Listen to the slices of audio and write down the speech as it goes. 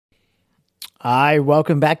Hi,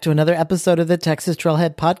 welcome back to another episode of the Texas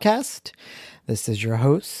Trailhead Podcast. This is your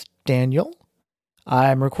host, Daniel.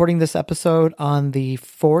 I'm recording this episode on the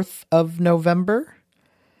 4th of November.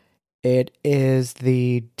 It is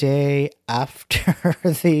the day after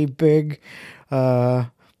the big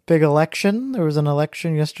election. There was an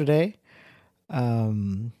election yesterday.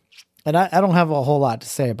 And I don't have a whole lot to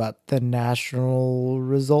say about the national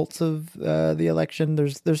results of the election.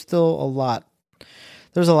 There's still a lot.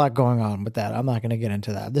 There's a lot going on with that. I'm not going to get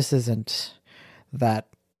into that. This isn't that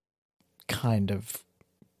kind of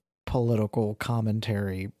political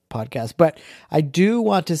commentary podcast, but I do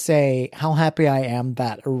want to say how happy I am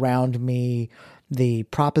that around me, the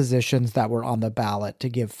propositions that were on the ballot to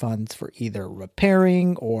give funds for either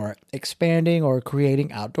repairing or expanding or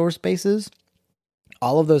creating outdoor spaces,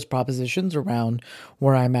 all of those propositions around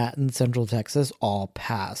where I'm at in Central Texas all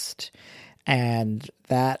passed. And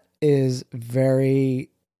that is very,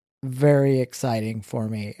 very exciting for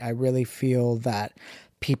me. I really feel that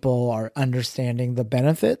people are understanding the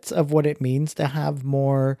benefits of what it means to have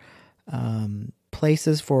more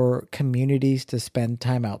places for communities to spend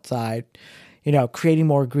time outside, creating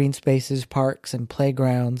more green spaces, parks, and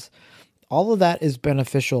playgrounds. All of that is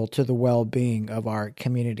beneficial to the well-being of our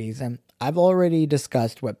communities. And I've already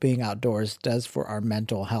discussed what being outdoors does for our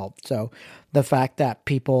mental health. So the fact that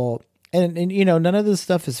people, and none of this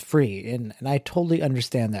stuff is free. And I totally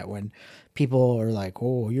understand that when people are like,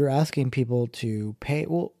 oh, you're asking people to pay.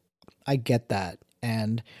 Well, I get that.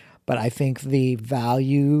 But I think the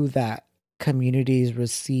value that communities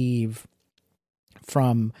receive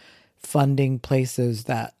from funding places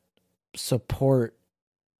that support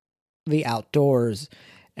the outdoors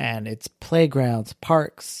and its playgrounds,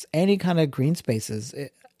 parks, any kind of green spaces,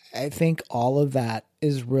 I think all of that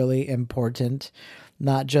is really important,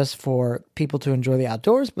 not just for people to enjoy the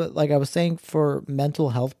outdoors, but like I was saying, for mental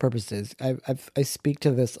health purposes. I speak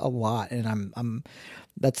to this a lot, and I'm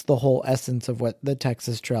that's the whole essence of what the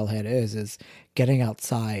Texas Trailhead is getting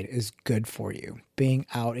outside is good for you. Being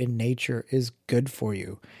out in nature is good for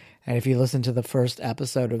you. And if you listen to the first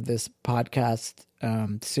episode of this podcast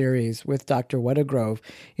series with Dr. Weddegrove,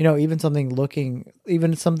 even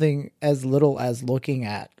something as little as looking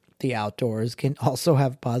at the outdoors can also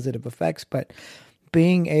have positive effects. But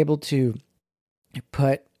being able to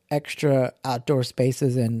put extra outdoor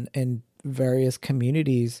spaces in various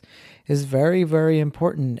communities is very, very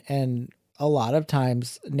important. And a lot of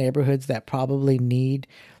times neighborhoods that probably need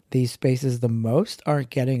these spaces the most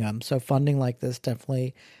aren't getting them. So funding like this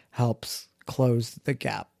definitely helps close the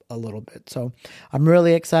gap a little bit. So I'm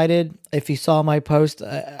really excited. If you saw my post,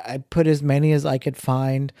 I put as many as I could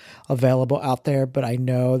find available out there, but I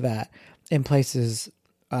know that in places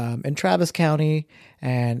in Travis County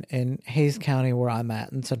and in Hays County, where I'm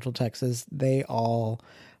at in Central Texas, they all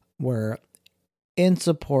were in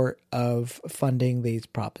support of funding these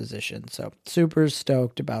propositions. So super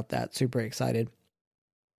stoked about that. Super excited.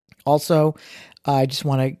 Also, I just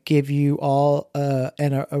want to give you all a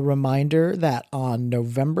reminder that on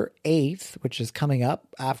November 8th, which is coming up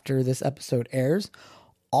after this episode airs,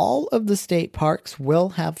 all of the state parks will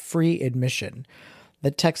have free admission.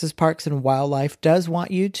 The Texas Parks and Wildlife does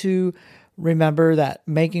want you to remember that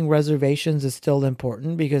making reservations is still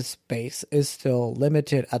important because space is still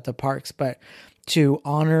limited at the parks, but to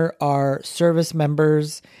honor our service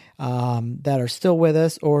members that are still with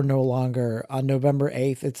us or no longer, on November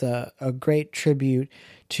 8th, it's a great tribute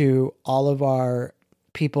to all of our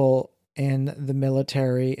people in the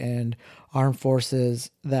military and armed forces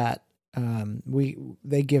that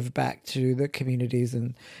they give back to the communities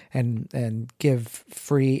and give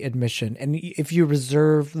free admission. And if you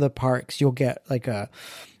reserve the parks, you'll get like a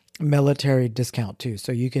military discount too.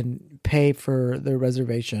 So you can pay for the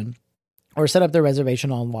reservation or set up the reservation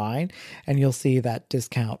online and you'll see that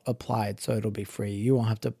discount applied. So it'll be free. You won't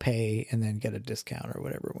have to pay and then get a discount or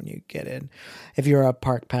whatever when you get in. If you're a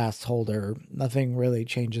park pass holder, nothing really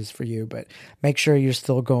changes for you, but make sure you're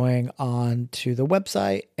still going on to the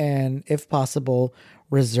website and, if possible,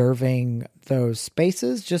 reserving those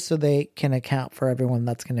spaces just so they can account for everyone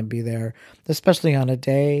that's going to be there, especially on a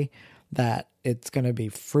day that it's going to be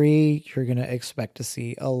free. You're going to expect to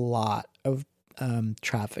see a lot of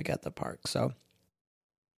traffic at the park. So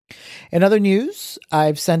in other news,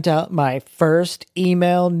 I've sent out my first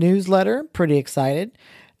email newsletter. Pretty excited.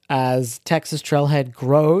 As Texas Trailhead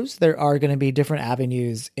grows, there are going to be different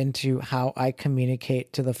avenues into how I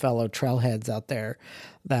communicate to the fellow trailheads out there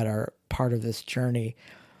that are part of this journey.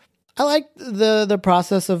 I like the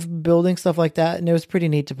process of building stuff like that, and it was pretty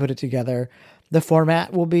neat to put it together. The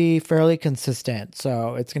format will be fairly consistent,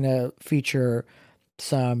 so it's going to feature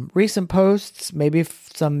some recent posts, maybe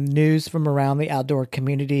some news from around the outdoor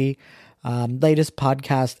community, latest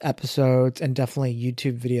podcast episodes, and definitely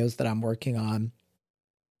YouTube videos that I'm working on.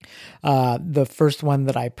 The first one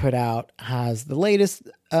that I put out has the latest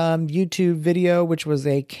YouTube video, which was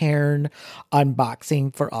a Cairn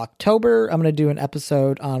unboxing for October. I'm going to do an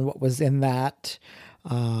episode on what was in that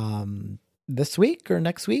this week or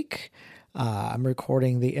next week. I'm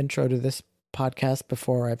recording the intro to this podcast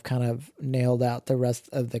before I've kind of nailed out the rest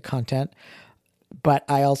of the content. But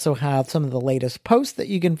I also have some of the latest posts that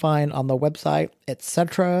you can find on the website,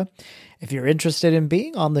 etc. If you're interested in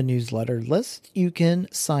being on the newsletter list, you can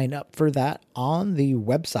sign up for that on the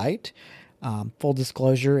website. Full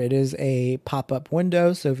disclosure, it is a pop-up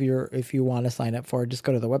window, so if you want to sign up for it, just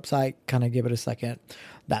go to the website, kind of give it a second.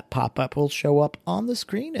 That pop-up will show up on the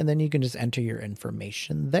screen, and then you can just enter your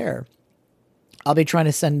information there. I'll be trying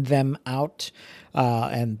to send them out,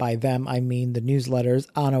 and by them, I mean the newsletters,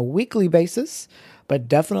 on a weekly basis, but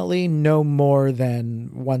definitely no more than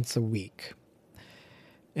once a week.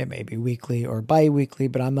 It may be weekly or bi-weekly,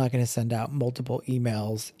 but I'm not going to send out multiple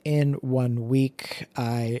emails in 1 week.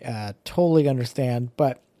 I totally understand,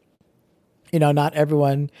 but not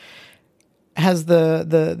everyone has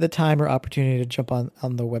the time or opportunity to jump on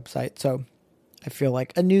the website. So I feel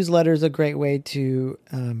like a newsletter is a great way to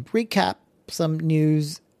recap some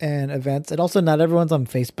news and events. And also not everyone's on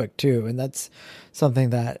Facebook too. And that's something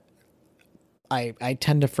that I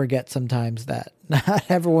tend to forget sometimes, that not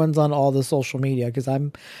everyone's on all the social media, because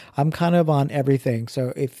I'm kind of on everything.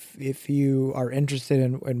 So if you are interested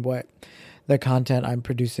in what the content I'm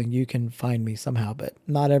producing, you can find me somehow, but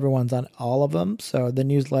not everyone's on all of them. So the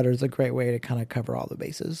newsletter is a great way to kind of cover all the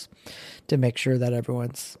bases, to make sure that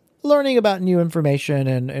everyone's learning about new information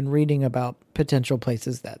and reading about potential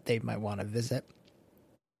places that they might want to visit.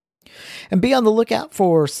 And be on the lookout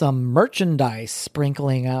for some merchandise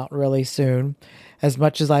sprinkling out really soon. As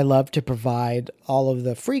much as I love to provide all of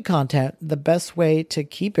the free content, the best way to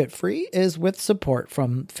keep it free is with support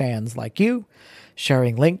from fans like you.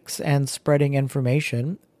 Sharing links and spreading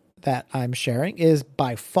information that I'm sharing is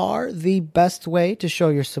by far the best way to show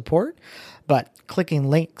your support, but clicking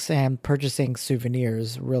links and purchasing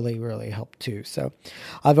souvenirs really, really help too. So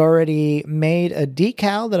I've already made a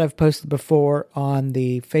decal that I've posted before on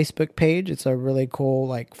the Facebook page. It's a really cool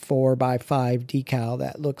 4x5 decal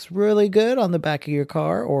that looks really good on the back of your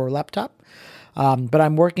car or laptop. But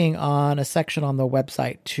I'm working on a section on the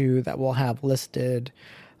website too that will have listed,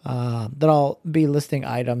 that I'll be listing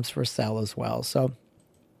items for sale as well. So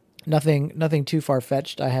nothing too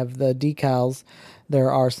far-fetched. I have the decals.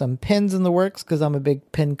 There are some pins in the works because I'm a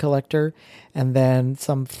big pin collector, and then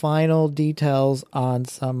some final details on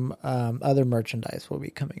some other merchandise will be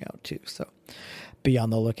coming out too. So be on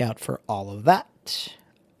the lookout for all of that.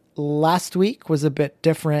 Last week was a bit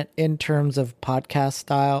different in terms of podcast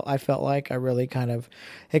style. I felt like I really kind of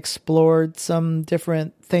explored some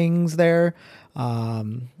different things there.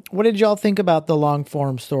 What did y'all think about the long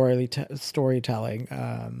form storytelling?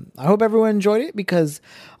 I hope everyone enjoyed it, because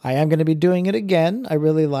I am going to be doing it again. I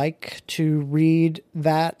really like to read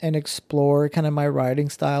that and explore kind of my writing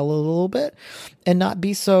style a little bit and not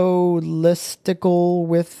be so listicle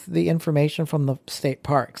with the information from the state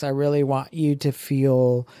parks. I really want you to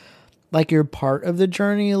feel like you're part of the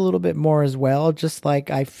journey a little bit more as well, just like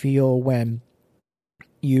I feel when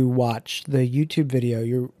you watch the YouTube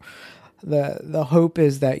video. The hope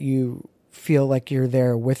is that you feel like you're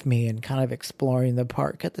there with me and kind of exploring the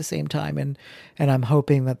park at the same time. And I'm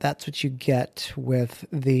hoping that that's what you get with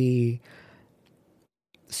the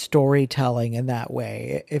storytelling in that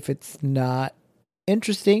way. If it's not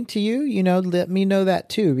interesting to you, let me know that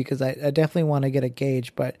too, because I definitely want to get a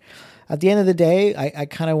gauge. But at the end of the day, I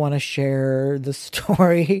kind of want to share the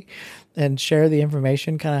story and share the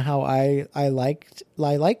information kind of how I like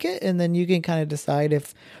it. And then you can kind of decide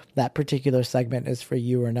if that particular segment is for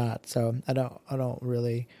you or not. So I don't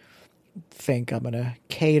really think I'm going to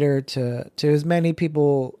cater to as many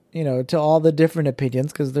people, to all the different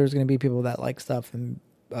opinions, because there's going to be people that like stuff and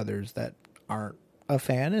others that aren't a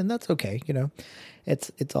fan, and that's okay.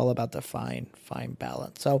 It's all about the fine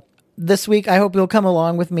balance. So this week, I hope you'll come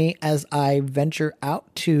along with me as I venture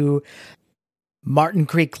out to Martin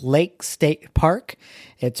Creek Lake State Park.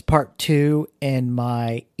 It's part 2 in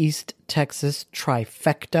my East Texas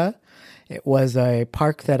trifecta. It was a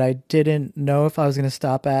park that I didn't know if I was going to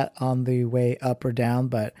stop at on the way up or down,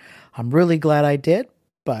 but I'm really glad I did.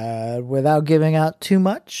 But without giving out too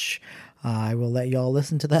much, I will let y'all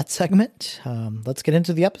listen to that segment. Let's get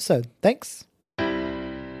into the episode. Thanks.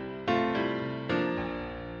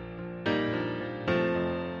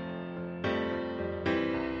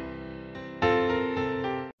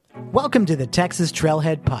 Welcome to the Texas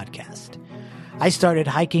Trailhead Podcast. I started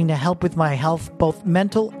hiking to help with my health, both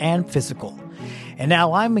mental and physical. And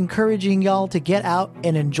now I'm encouraging y'all to get out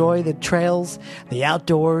and enjoy the trails, the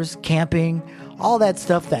outdoors, camping, all that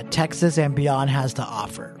stuff that Texas and beyond has to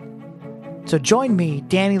offer. So join me,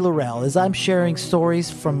 Danny Laurel, as I'm sharing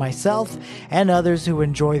stories from myself and others who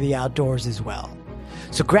enjoy the outdoors as well.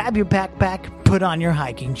 So grab your backpack, put on your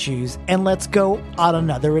hiking shoes, and let's go on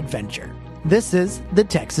another adventure. This is the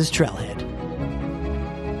Texas Trailhead.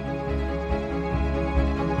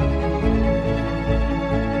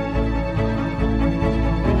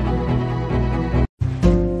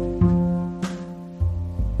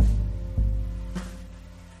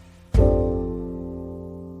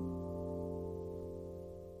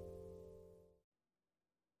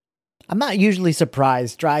 I'm not usually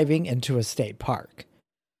surprised driving into a state park.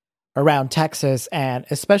 Around Texas, and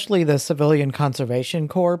especially the Civilian Conservation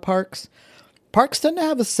Corps parks tend to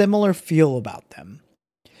have a similar feel about them.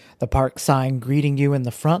 The park sign greeting you in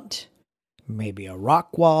the front, maybe a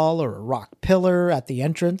rock wall or a rock pillar at the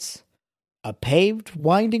entrance, a paved,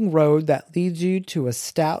 winding road that leads you to a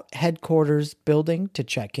stout headquarters building to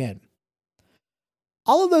check in.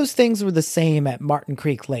 All of those things were the same at Martin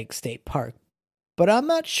Creek Lake State Park, but I'm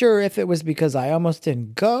not sure if it was because I almost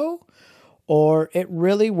didn't go or it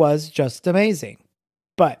really was just amazing.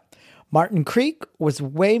 But Martin Creek was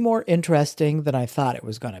way more interesting than I thought it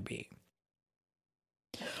was going to be.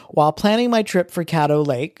 While planning my trip for Caddo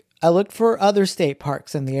Lake, I looked for other state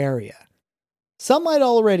parks in the area. Some I'd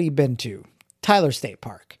already been to, Tyler State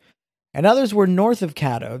Park, and others were north of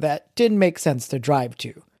Caddo that didn't make sense to drive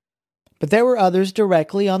to. But there were others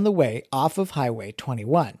directly on the way off of Highway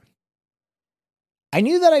 21. I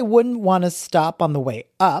knew that I wouldn't want to stop on the way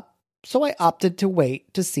up, so I opted to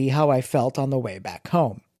wait to see how I felt on the way back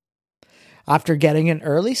home. After getting an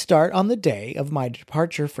early start on the day of my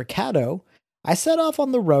departure for Caddo, I set off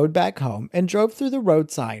on the road back home and drove through the road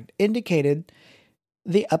sign indicated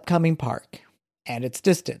the upcoming park and its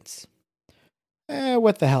distance.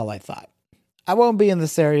 What the hell, I thought. I won't be in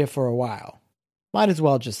this area for a while. Might as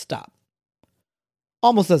well just stop.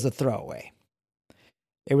 Almost as a throwaway.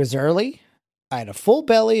 It was early. I had a full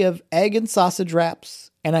belly of egg and sausage wraps,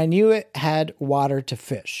 and I knew it had water to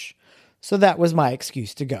fish. So that was my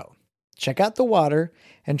excuse to go. Check out the water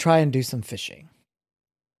and try and do some fishing.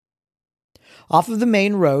 Off of the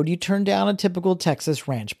main road, you turn down a typical Texas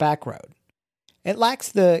ranch back road. It lacks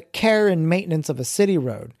the care and maintenance of a city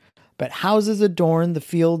road, but houses adorn the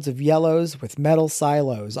fields of yellows with metal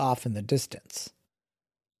silos off in the distance.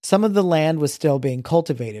 Some of the land was still being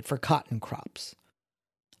cultivated for cotton crops.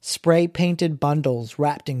 Spray-painted bundles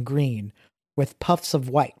wrapped in green, with puffs of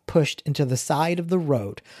white pushed into the side of the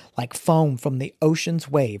road like foam from the ocean's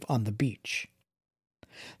wave on the beach.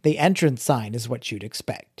 The entrance sign is what you'd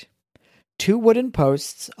expect. 2 wooden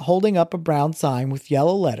posts holding up a brown sign with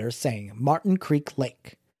yellow letters saying Martin Creek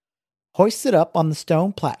Lake, hoisted up on the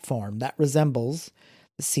stone platform that resembles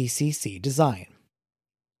the CCC design.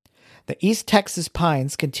 The East Texas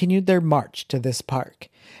pines continued their march to this park,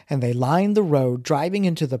 and they lined the road driving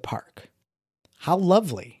into the park. How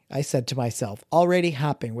lovely, I said to myself, already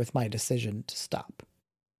happy with my decision to stop.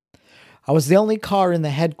 I was the only car in the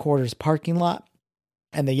headquarters parking lot,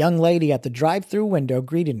 and the young lady at the drive-thru window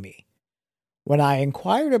greeted me. When I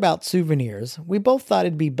inquired about souvenirs, we both thought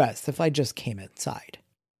it'd be best if I just came inside.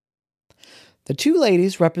 The 2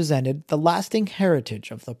 ladies represented the lasting heritage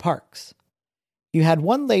of the parks. You had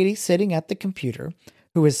one lady sitting at the computer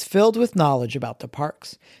who was filled with knowledge about the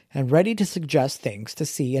parks and ready to suggest things to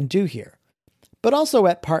see and do here, but also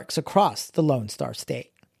at parks across the Lone Star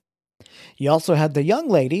State. You also had the young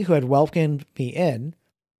lady who had welcomed me in,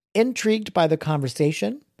 intrigued by the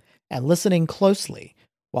conversation and listening closely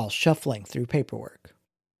while shuffling through paperwork.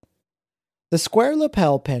 The square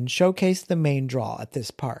lapel pin showcased the main draw at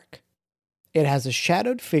this park. It has a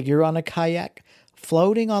shadowed figure on a kayak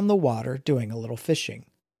floating on the water doing a little fishing.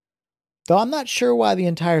 Though I'm not sure why the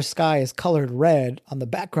entire sky is colored red on the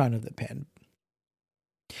background of the pin.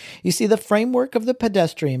 You see the framework of the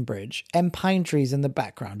pedestrian bridge and pine trees in the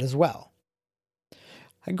background as well.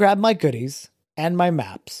 I grabbed my goodies and my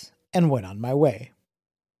maps and went on my way.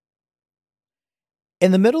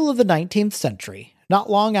 In the middle of the 19th century, not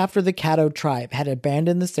long after the Caddo tribe had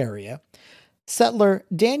abandoned this area, settler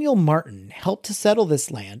Daniel Martin helped to settle this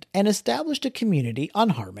land and established a community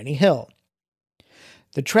on Harmony Hill.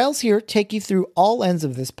 The trails here take you through all ends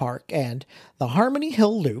of this park, and the Harmony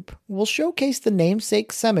Hill Loop will showcase the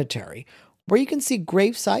namesake cemetery, where you can see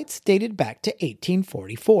grave sites dated back to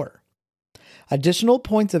 1844. Additional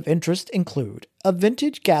points of interest include a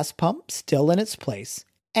vintage gas pump still in its place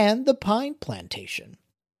and the pine plantation.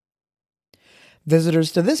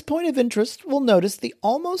 Visitors to this point of interest will notice the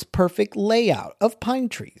almost perfect layout of pine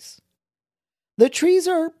trees. The trees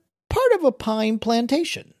are part of a pine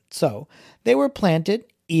plantation, so they were planted,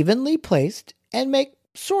 evenly placed, and make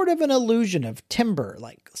sort of an illusion of timber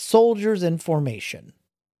like soldiers in formation.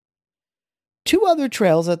 Two other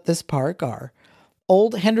trails at this park are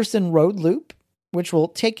Old Henderson Road Loop, which will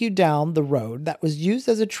take you down the road that was used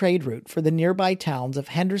as a trade route for the nearby towns of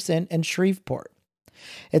Henderson and Shreveport.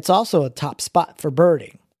 It's also a top spot for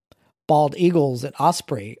birding. Bald eagles and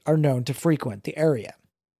osprey are known to frequent the area.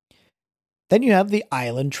 Then you have the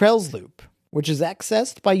Island Trails Loop, which is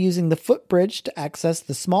accessed by using the footbridge to access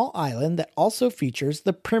the small island that also features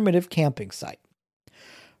the primitive camping site.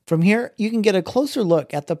 From here, you can get a closer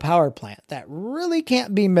look at the power plant that really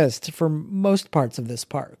can't be missed for most parts of this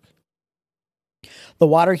park. The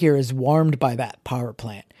water here is warmed by that power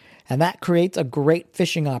plant, and that creates a great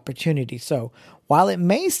fishing opportunity. So while it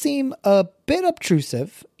may seem a bit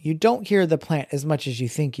obtrusive, you don't hear the plant as much as you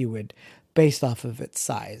think you would based off of its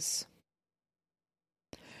size.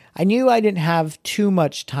 I knew I didn't have too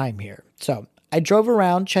much time here, so I drove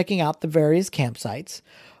around checking out the various campsites,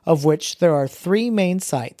 of which there are 3 main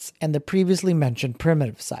sites and the previously mentioned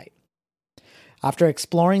primitive site. After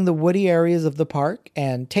exploring the woody areas of the park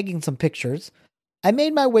and taking some pictures, I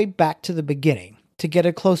made my way back to the beginning to get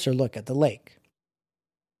a closer look at the lake.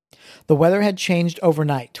 The weather had changed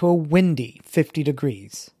overnight to a windy 50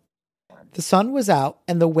 degrees. The sun was out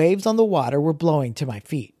and the waves on the water were blowing to my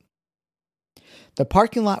feet. The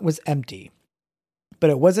parking lot was empty, but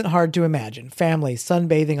it wasn't hard to imagine families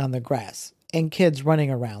sunbathing on the grass and kids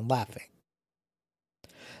running around laughing.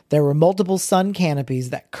 There were multiple sun canopies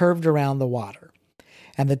that curved around the water,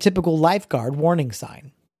 and the typical lifeguard warning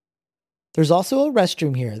sign. There's also a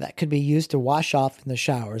restroom here that could be used to wash off in the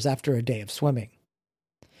showers after a day of swimming.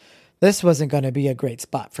 This wasn't going to be a great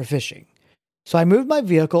spot for fishing, so I moved my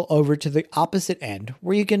vehicle over to the opposite end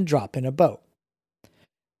where you can drop in a boat.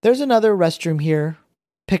 There's another restroom here,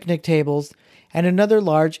 picnic tables, and another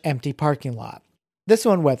large empty parking lot. This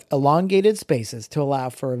one with elongated spaces to allow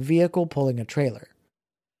for a vehicle pulling a trailer.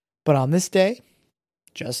 But on this day,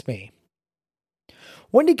 just me.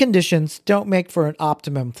 Windy conditions don't make for an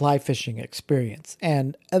optimum fly fishing experience,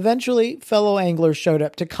 and eventually fellow anglers showed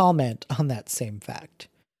up to comment on that same fact.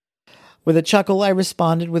 With a chuckle, I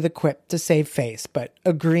responded with a quip to save face, but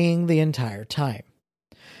agreeing the entire time.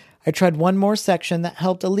 I tried one more section that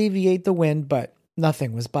helped alleviate the wind, but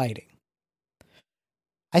nothing was biting.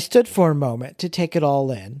 I stood for a moment to take it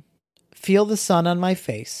all in, feel the sun on my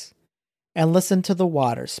face, and listen to the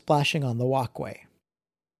water splashing on the walkway.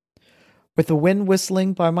 With the wind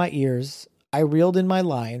whistling by my ears, I reeled in my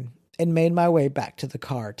line and made my way back to the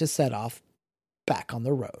car to set off back on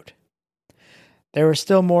the road. There were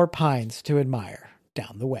still more pines to admire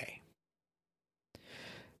down the way.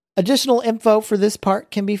 Additional info for this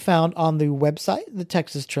park can be found on the website,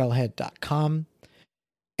 thetexastrailhead.com.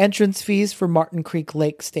 Entrance fees for Martin Creek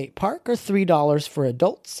Lake State Park are $3 for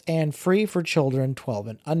adults and free for children 12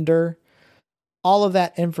 and under. All of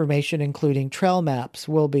that information, including trail maps,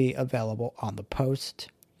 will be available on the post.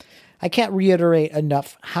 I can't reiterate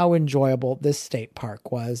enough how enjoyable this state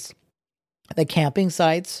park was. The camping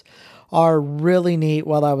sites are really neat.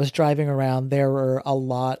 While I was driving around, there were a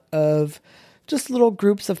lot of just little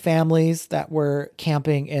groups of families that were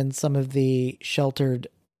camping in some of the sheltered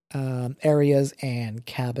areas and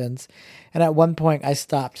cabins. And at one point I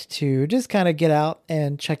stopped to just kind of get out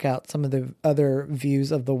and check out some of the other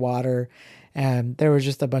views of the water. And there was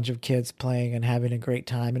just a bunch of kids playing and having a great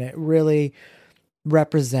time. And it really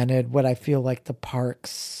represented what I feel like the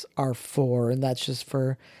parks are for. And that's just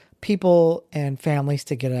for people and families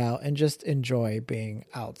to get out and just enjoy being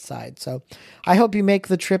outside. So I hope you make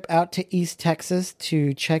the trip out to East Texas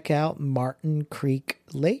to check out Martin Creek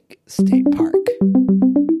Lake State Park.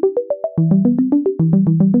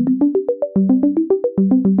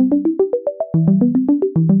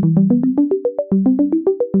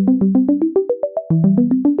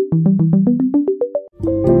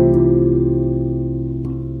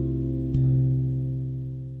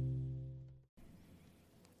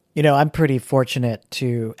 You know, I'm pretty fortunate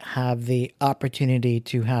to have the opportunity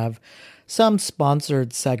to have some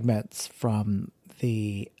sponsored segments from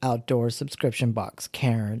the outdoor subscription box,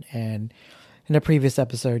 Cairn. And in a previous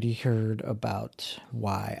episode, you heard about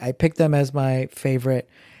why I picked them as my favorite.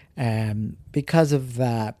 And because of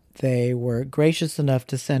that, they were gracious enough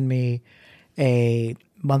to send me a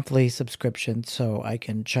monthly subscription so I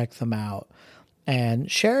can check them out and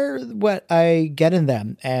share what I get in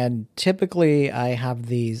them. And typically I have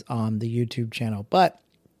these on the YouTube channel, but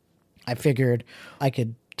I figured I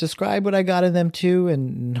could describe what I got in them too,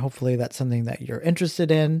 and hopefully that's something that you're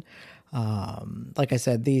interested in. Like I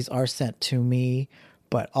said, these are sent to me,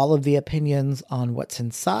 but all of the opinions on what's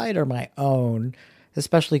inside are my own,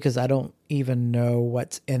 especially because I don't even know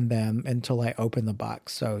what's in them until I open the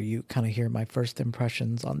box. So you kind of hear my first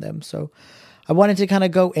impressions on them. So I wanted to kind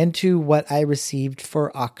of go into what I received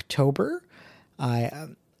for October.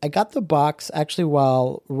 I got the box actually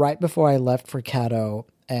right before I left for Caddo,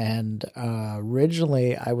 and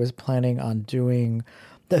originally I was planning on doing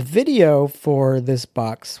the video for this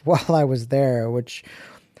box while I was there, which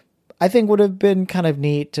I think would have been kind of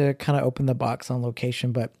neat to kind of open the box on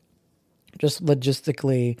location, but just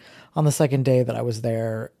logistically on the second day that I was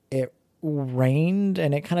there, it rained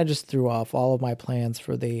and it kind of just threw off all of my plans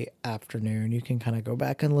for the afternoon. You can kind of go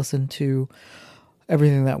back and listen to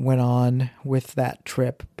everything that went on with that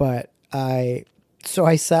trip, but I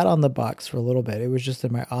sat on the box for a little bit. It was just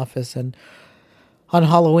in my office, and on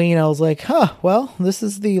Halloween, I was like, well, this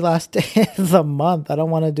is the last day of the month. I don't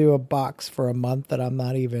want to do a box for a month that I'm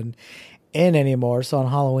not even in anymore. So on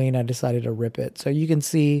Halloween, I decided to rip it. So you can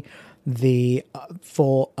see the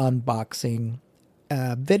full unboxing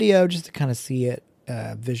video just to kind of see it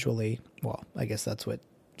visually. Well, I guess that's what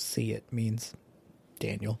see it means,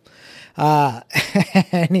 Daniel.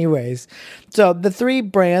 Anyways, so the three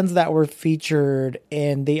brands that were featured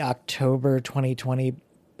in the October 2020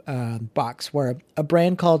 box were a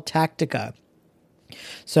brand called Tactica.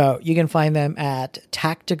 So you can find them at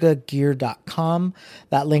tacticagear.com.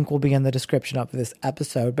 That link will be in the description of this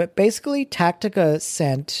episode. But basically, Tactica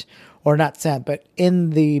but in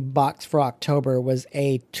the box for October was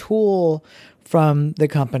a tool from the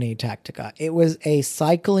company Tactica. It was a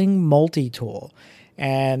cycling multi-tool.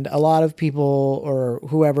 And a lot of people or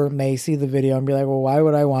whoever may see the video and be like, well, why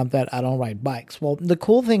would I want that? I don't ride bikes. Well, the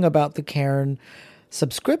cool thing about the Cairn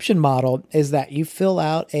subscription model is that you fill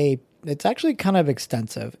out it's actually kind of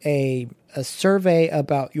extensive, a survey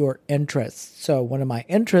about your interests. So one of my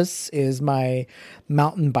interests is my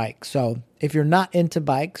mountain bike. So if you're not into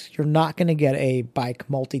bikes, you're not going to get a bike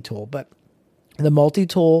multi-tool, but the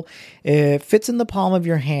multi-tool, it fits in the palm of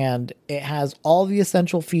your hand. It has all the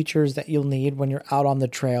essential features that you'll need when you're out on the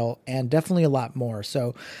trail, and definitely a lot more.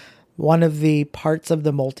 So one of the parts of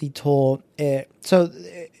the multi-tool, it's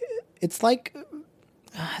like,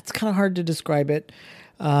 it's kind of hard to describe it.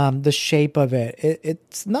 The shape of it.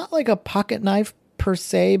 It's not like a pocket knife per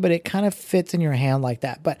se, but it kind of fits in your hand like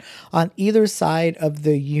that. But on either side of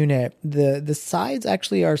the unit, the sides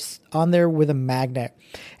actually are on there with a magnet,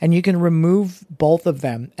 and you can remove both of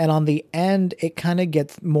them. And on the end, it kind of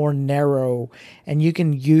gets more narrow, and you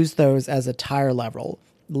can use those as a tire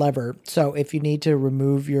lever. So if you need to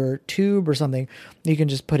remove your tube or something, you can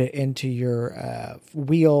just put it into your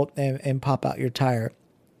wheel and pop out your tire.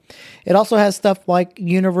 It also has stuff like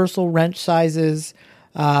universal wrench sizes,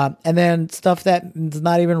 and then stuff that is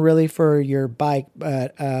not even really for your bike,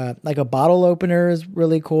 but like a bottle opener is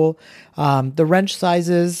really cool. The wrench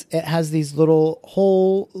sizes, it has these little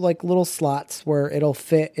little slots where it'll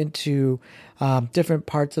fit into different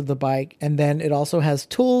parts of the bike. And then it also has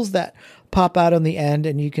tools that pop out on the end,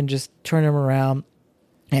 and you can just turn them around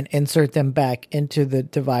and insert them back into the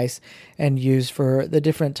device and use for the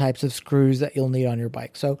different types of screws that you'll need on your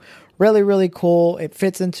bike. So really, really cool. It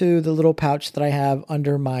fits into the little pouch that I have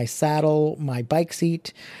under my saddle, my bike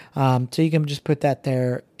seat. So you can just put that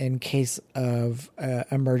there in case of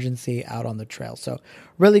emergency out on the trail. So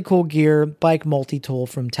really cool gear, bike multi-tool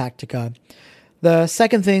from Tactica. The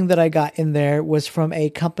second thing that I got in there was from a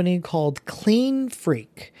company called Clean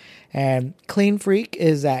Freak. And Clean Freak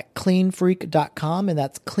is at cleanfreak.com, and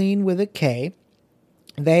that's clean with a K.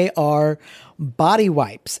 They are body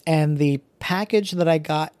wipes, and the package that I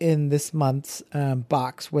got in this month's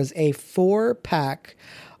box was a 4-pack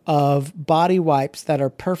of body wipes that are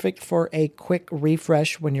perfect for a quick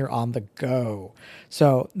refresh when you're on the go.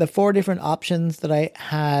 So the 4 different options that I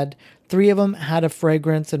had, 3 of them had a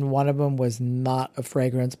fragrance and 1 of them was not a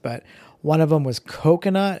fragrance, but one of them was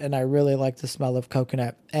coconut, and I really like the smell of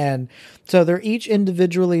coconut. And so they're each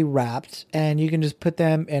individually wrapped, and you can just put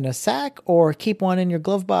them in a sack or keep one in your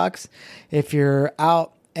glove box. If you're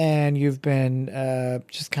out and you've been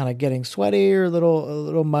just kind of getting sweaty or a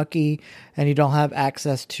little mucky and you don't have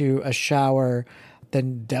access to a shower,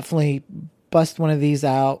 then definitely bust one of these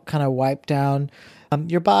out, kind of wipe down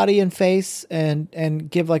your body and face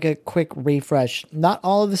and give like a quick refresh. Not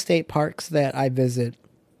all of the state parks that I visit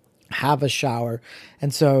have a shower.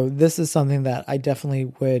 And so this is something that I definitely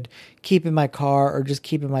would keep in my car or just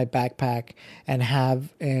keep in my backpack and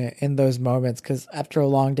have in those moments. Because after a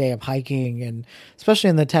long day of hiking, and especially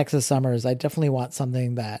in the Texas summers, I definitely want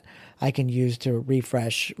something that I can use to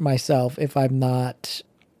refresh myself if I'm not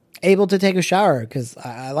able to take a shower, because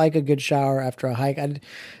I like a good shower after a hike.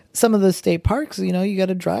 Some of the state parks, you got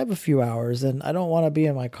to drive a few hours, and I don't want to be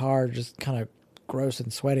in my car just kind of gross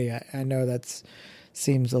and sweaty. I know that's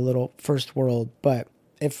seems a little first world, but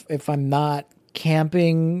if I'm not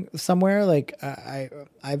camping somewhere, like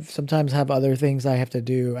I've sometimes have other things I have to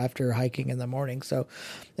do after hiking in the morning, so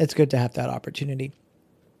it's good to have that opportunity.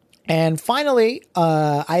 And finally,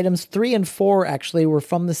 items 3 and 4 actually were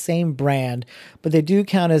from the same brand, but they do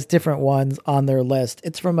count as different ones on their list.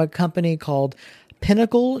 It's from a company called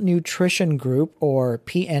Pinnacle Nutrition Group, or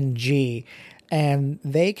PNG, and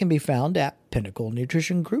they can be found at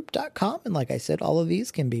pinnaclenutritiongroup.com. And like I said, all of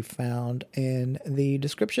these can be found in the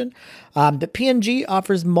description. The PNG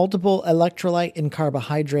offers multiple electrolyte and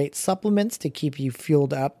carbohydrate supplements to keep you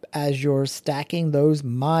fueled up as you're stacking those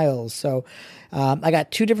miles. So I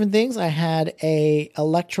got 2 different things. I had a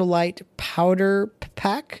electrolyte powder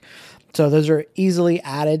pack. So those are easily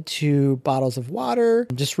added to bottles of water.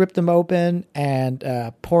 Just rip them open and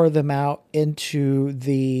pour them out into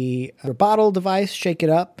the bottle device, shake it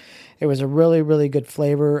up. It was a really, really good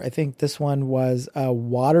flavor. I think this one was a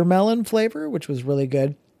watermelon flavor, which was really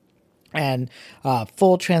good. And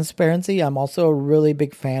full transparency, I'm also a really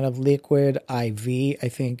big fan of Liquid IV. I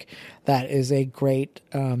think that is a great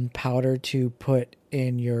powder to put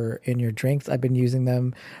in your drinks. I've been using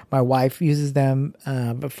them. My wife uses them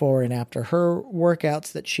before and after her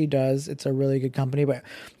workouts that she does. It's a really good company. But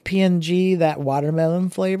PNG, that watermelon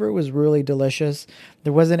flavor was really delicious.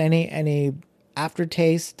 There wasn't any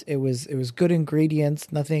aftertaste. It was good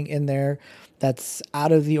ingredients, nothing in there that's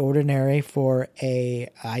out of the ordinary for a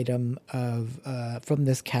item of from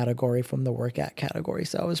this category, from the workout category.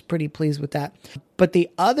 So I was pretty pleased with that. But the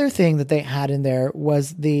other thing that they had in there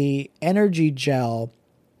was the energy gel,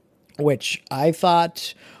 which I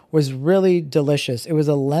thought was really delicious. It was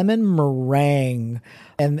a lemon meringue,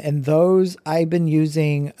 and those I've been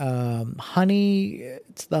using honey.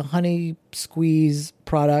 It's the Honey Squeeze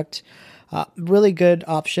product. Really good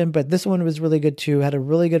option, but this one was really good too. Had a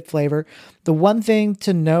really good flavor. The one thing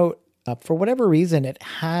to note, for whatever reason, it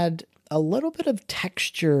had a little bit of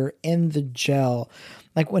texture in the gel.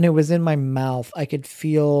 Like when it was in my mouth, I could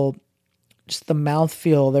feel just the mouth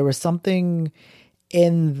feel. There was something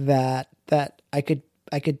in that I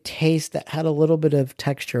could taste that had a little bit of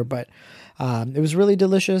texture, but it was really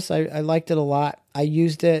delicious. I liked it a lot. I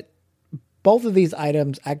used it. Both of these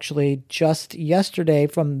items actually just yesterday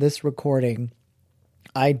from this recording.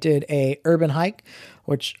 I did a urban hike,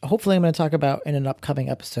 which hopefully I'm going to talk about in an upcoming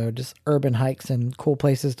episode, just urban hikes and cool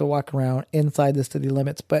places to walk around inside the city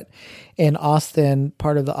limits. But in Austin,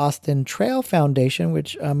 part of the Austin Trail Foundation,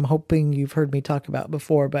 which I'm hoping you've heard me talk about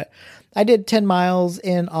before, but I did 10 miles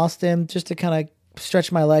in Austin just to kind of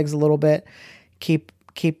stretch my legs a little bit, keep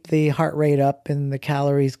the heart rate up and the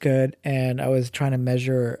calories good. And I was trying to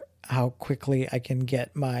measure how quickly I can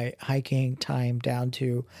get my hiking time down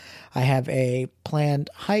to. I have a planned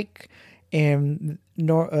hike in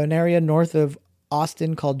an area north of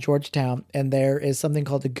Austin called Georgetown, and there is something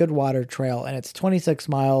called the Goodwater Trail, and it's 26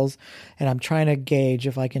 miles, and I'm trying to gauge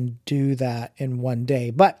if I can do that in one day.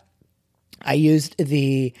 But I used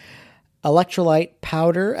the electrolyte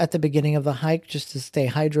powder at the beginning of the hike just to stay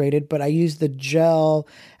hydrated, but I used the gel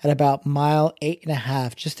at about mile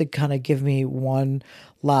 8.5 just to kind of give me one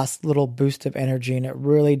last little boost of energy, and it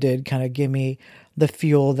really did kind of give me the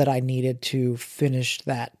fuel that I needed to finish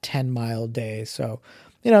that 10-mile day. So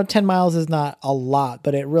 10 miles is not a lot,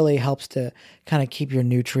 but it really helps to kind of keep your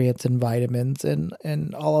nutrients and vitamins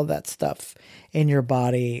and all of that stuff in your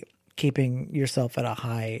body, keeping yourself at a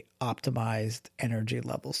high optimized energy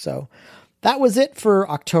level. So that was it for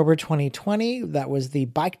October 2020. That was the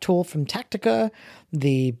bike tool from Tactica,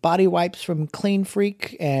 the body wipes from Clean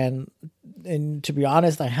Freak, and to be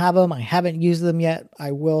honest, I have them. I haven't used them yet.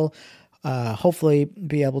 I will hopefully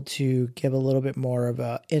be able to give a little bit more of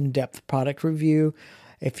a in-depth product review.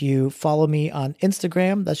 If you follow me on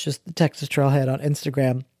Instagram, that's just the Texas Trailhead on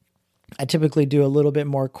Instagram. I typically do a little bit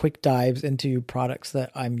more quick dives into products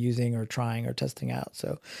that I'm using or trying or testing out.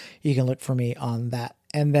 So you can look for me on that.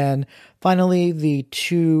 And then finally, the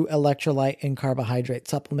 2 electrolyte and carbohydrate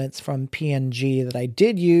supplements from PNG that I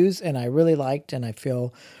did use and I really liked, and I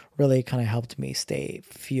feel really kind of helped me stay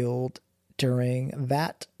fueled during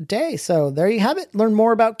that day. So there you have it. Learn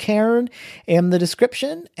more about Cairn in the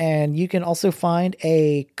description, and you can also find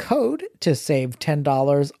a code to save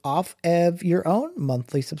 $10 off of your own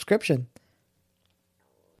monthly subscription.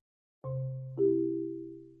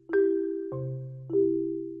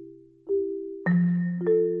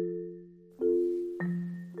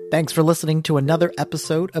 Thanks for listening to another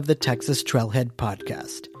episode of the Texas Trailhead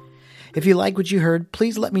Podcast. If you like what you heard,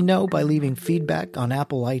 please let me know by leaving feedback on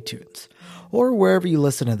Apple iTunes or wherever you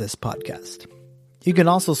listen to this podcast. You can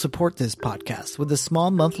also support this podcast with a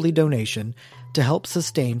small monthly donation to help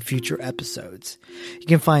sustain future episodes. You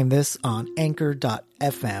can find this on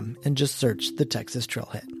anchor.fm and just search the Texas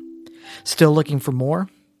Trailhead. Still looking for more?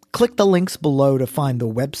 Click the links below to find the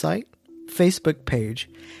website, Facebook page,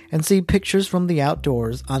 and see pictures from the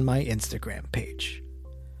outdoors on my Instagram page.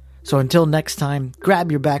 So until next time,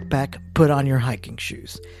 grab your backpack, put on your hiking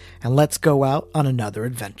shoes, and let's go out on another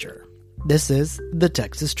adventure. This is the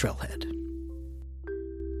Texas Trailhead.